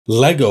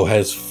LEGO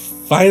has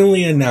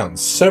finally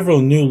announced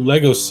several new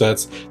LEGO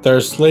sets that are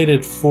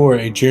slated for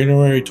a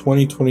January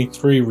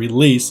 2023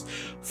 release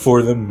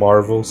for the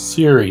Marvel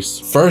series.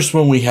 First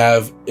one we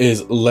have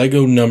is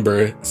LEGO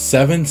number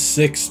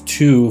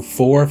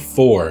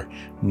 76244,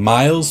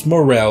 Miles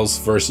Morales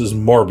versus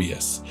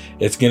Morbius.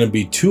 It's going to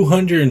be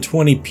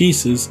 220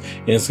 pieces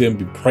and it's going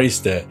to be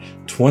priced at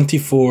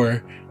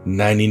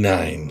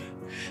 $24.99.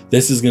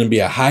 This is going to be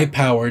a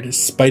high-powered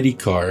Spidey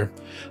car.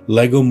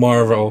 LEGO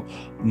Marvel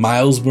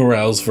Miles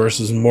Morales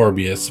vs.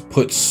 Morbius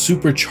puts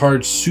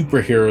supercharged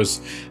superheroes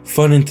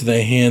fun into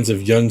the hands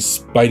of young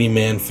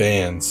Spidey-Man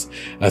fans.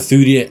 A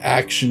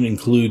action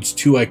includes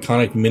two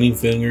iconic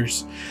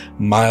minifigures,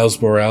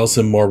 Miles Morales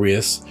and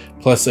Morbius,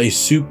 plus a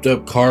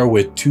souped-up car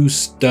with two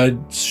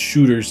stud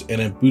shooters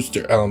and a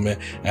booster element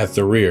at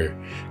the rear.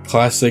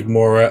 Classic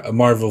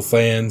Marvel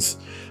fans,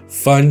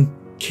 fun.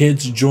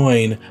 Kids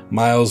join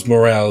Miles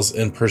Morales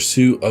in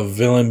pursuit of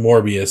villain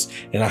Morbius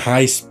in a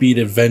high-speed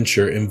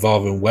adventure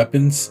involving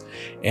weapons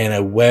and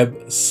a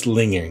web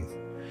slinging.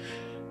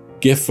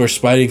 Gift for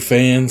Spidey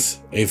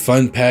fans, a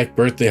fun-packed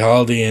birthday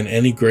holiday and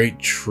any great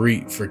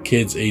treat for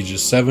kids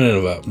ages 7 and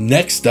above.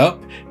 Next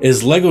up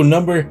is LEGO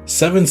number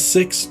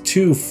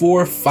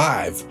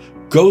 76245,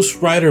 Ghost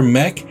Rider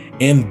Mech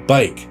and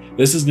Bike.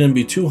 This is going to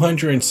be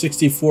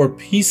 264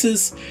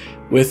 pieces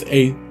with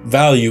a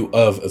value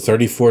of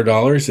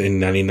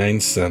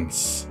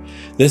 $34.99.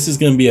 This is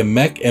going to be a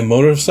mech and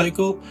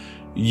motorcycle.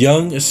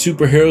 Young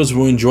superheroes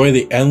will enjoy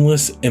the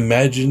endless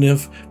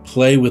imaginative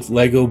play with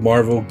LEGO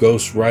Marvel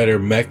Ghost Rider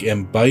Mech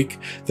and Bike.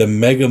 The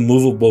mega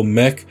movable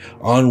mech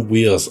on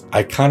wheels.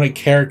 Iconic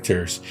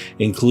characters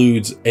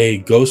includes a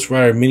Ghost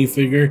Rider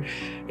minifigure,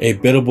 a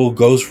biddable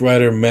Ghost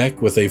Rider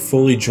mech with a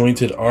fully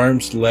jointed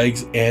arms,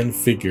 legs, and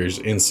figures,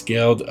 and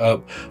scaled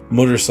up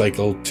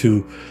motorcycle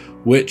to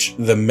which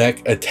the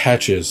mech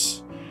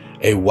attaches.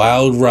 A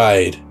wild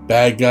ride.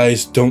 Bad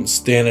guys don't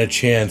stand a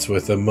chance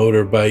with a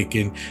motorbike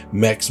and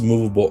mech's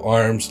movable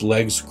arms,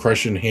 legs,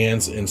 crushing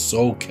hands, and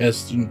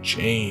soul-casting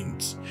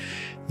chains.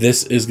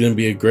 This is going to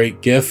be a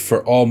great gift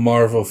for all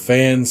Marvel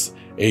fans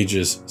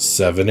ages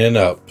 7 and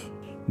up.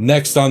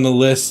 Next on the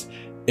list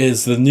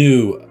is the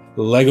new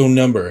LEGO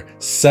number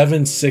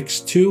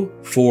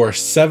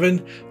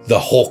 76247, the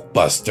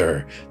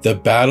Hulkbuster, the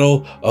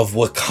Battle of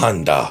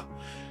Wakanda.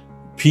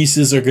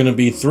 Pieces are going to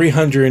be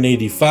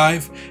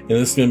 385 and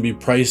this is going to be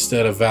priced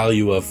at a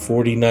value of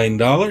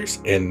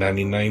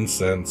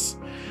 $49.99.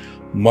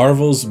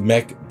 Marvel's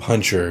Mech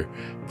Puncher.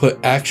 Put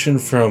action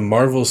from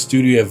Marvel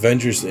Studio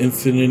Avengers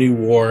Infinity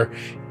War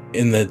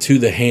into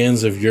the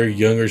hands of your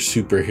younger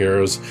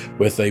superheroes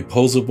with a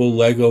posable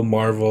LEGO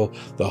Marvel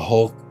the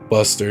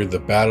Hulkbuster, the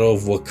Battle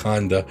of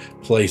Wakanda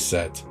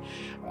playset.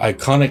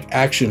 Iconic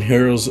action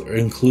heroes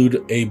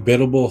include a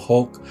biddable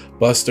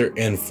Hulkbuster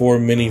and 4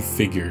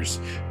 minifigures.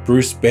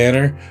 Bruce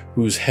Banner,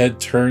 whose head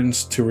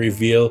turns to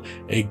reveal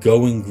a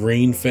going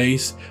green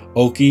face.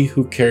 Oki,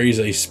 who carries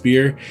a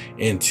spear,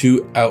 and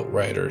 2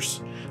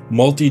 Outriders.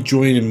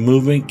 Multi-jointed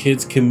movement.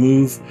 Kids can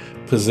move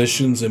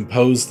positions and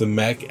pose the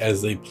mech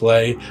as they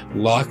play.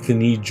 Lock the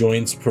knee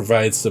joints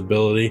provide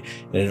stability,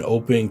 and an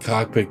open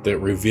cockpit that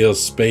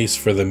reveals space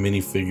for the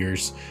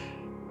minifigure's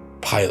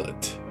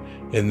pilot.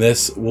 And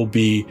this will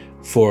be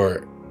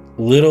for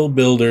little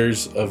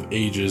builders of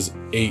ages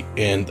 8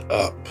 and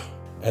up.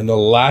 And the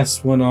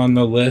last one on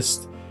the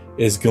list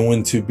is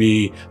going to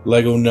be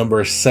LEGO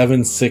number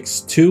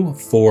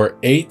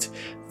 76248,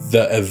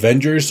 the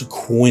Avengers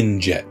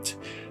Quinjet.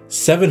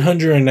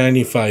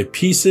 795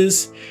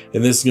 pieces,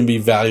 and this is going to be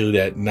valued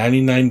at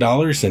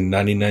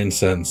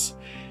 $99.99.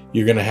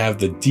 You're going to have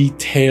the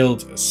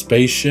detailed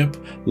spaceship.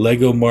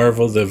 LEGO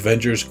Marvel The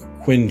Avengers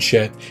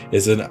Quinjet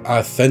is an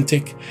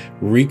authentic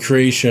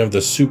recreation of the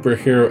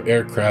superhero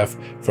aircraft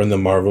from the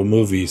Marvel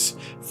movies.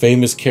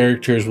 Famous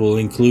characters will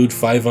include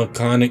 5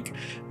 iconic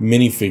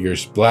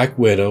minifigures: Black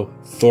Widow,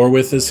 Thor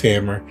with his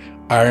hammer,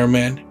 Iron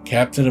Man,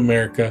 Captain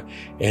America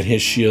and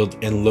his shield,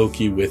 and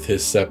Loki with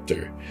his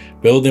scepter.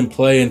 Build and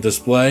play and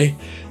display.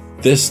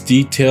 This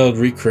detailed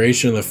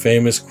recreation of the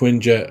famous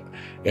Quinjet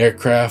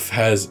aircraft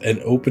has an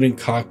opening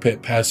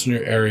cockpit,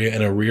 passenger area,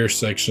 and a rear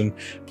section,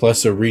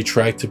 plus a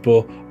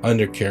retractable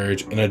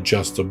undercarriage and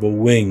adjustable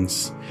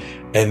wings.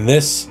 And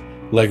this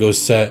LEGO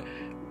set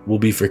will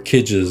be for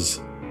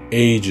kids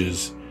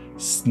ages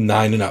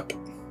 9 and up.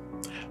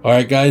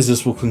 Alright guys,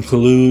 this will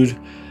conclude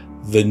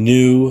the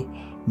new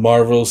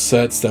Marvel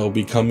sets that will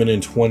be coming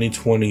in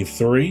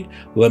 2023.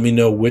 Let me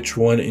know which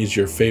one is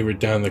your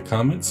favorite down in the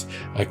comments.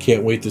 I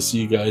can't wait to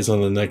see you guys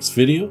on the next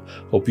video.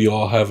 Hope you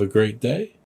all have a great day.